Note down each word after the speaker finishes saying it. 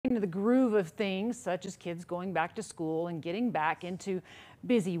into the groove of things, such as kids going back to school and getting back into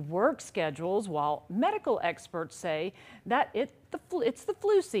busy work schedules, while medical experts say that it's the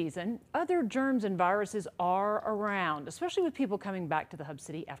flu season. Other germs and viruses are around, especially with people coming back to the Hub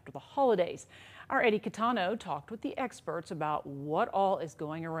City after the holidays. Our Eddie Catano talked with the experts about what all is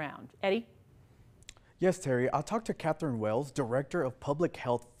going around. Eddie? Yes, Terry, I talked to Catherine Wells, Director of Public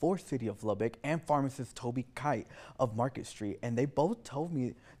Health for City of Lubbock, and pharmacist Toby Kite of Market Street, and they both told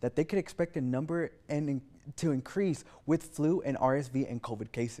me that they could expect a number to increase with flu and RSV and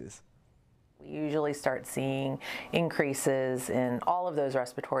COVID cases. We usually start seeing increases in all of those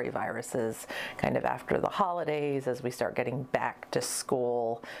respiratory viruses kind of after the holidays as we start getting back to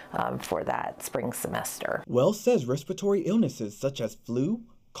school for that spring semester. Wells says respiratory illnesses such as flu,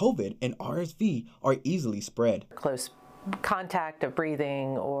 COVID, and RSV are easily spread. Close contact of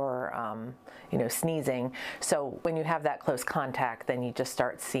breathing or sneezing. So when you have that close contact, then you just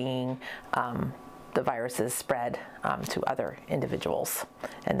start seeing the viruses spread to other individuals.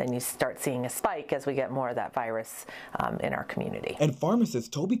 And then you start seeing a spike as we get more of that virus in our community. And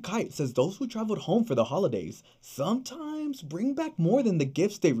pharmacist Toby Kite says those who traveled home for the holidays sometimes bring back more than the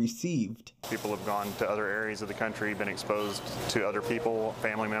gifts they received. People have gone to other areas of the country, been exposed to other people,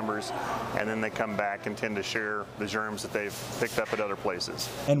 family members, and then they come back and tend to share the germs that they've picked up at other places.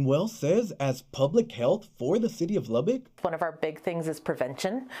 And Wells says as public health for the city of Lubbock, one of our big things is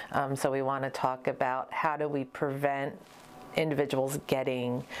prevention. So we want to talk about how do we prevent individuals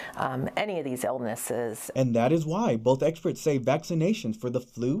getting any of these illnesses. And that is why both experts say vaccinations for the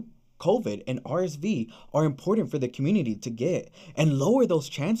flu, COVID, and RSV are important for the community to get and lower those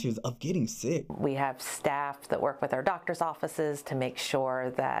chances of getting sick. We have staff that work with our doctor's offices to make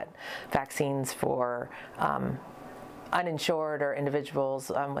sure that vaccines for uninsured or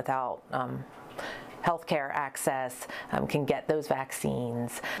individuals without healthcare access can get those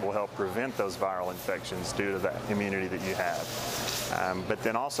vaccines. Will help prevent those viral infections due to that immunity that you have. But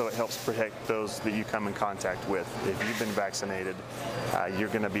then also it helps protect those that you come in contact with. If you've been vaccinated, you're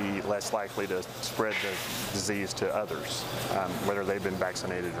going to be less likely to spread the disease to others, whether they've been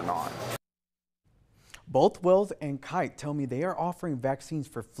vaccinated or not. Both Wells and Kite tell me they are offering vaccines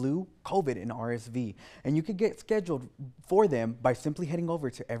for flu, COVID, and RSV, and you can get scheduled for them by simply heading over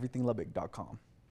to everythinglubbock.com.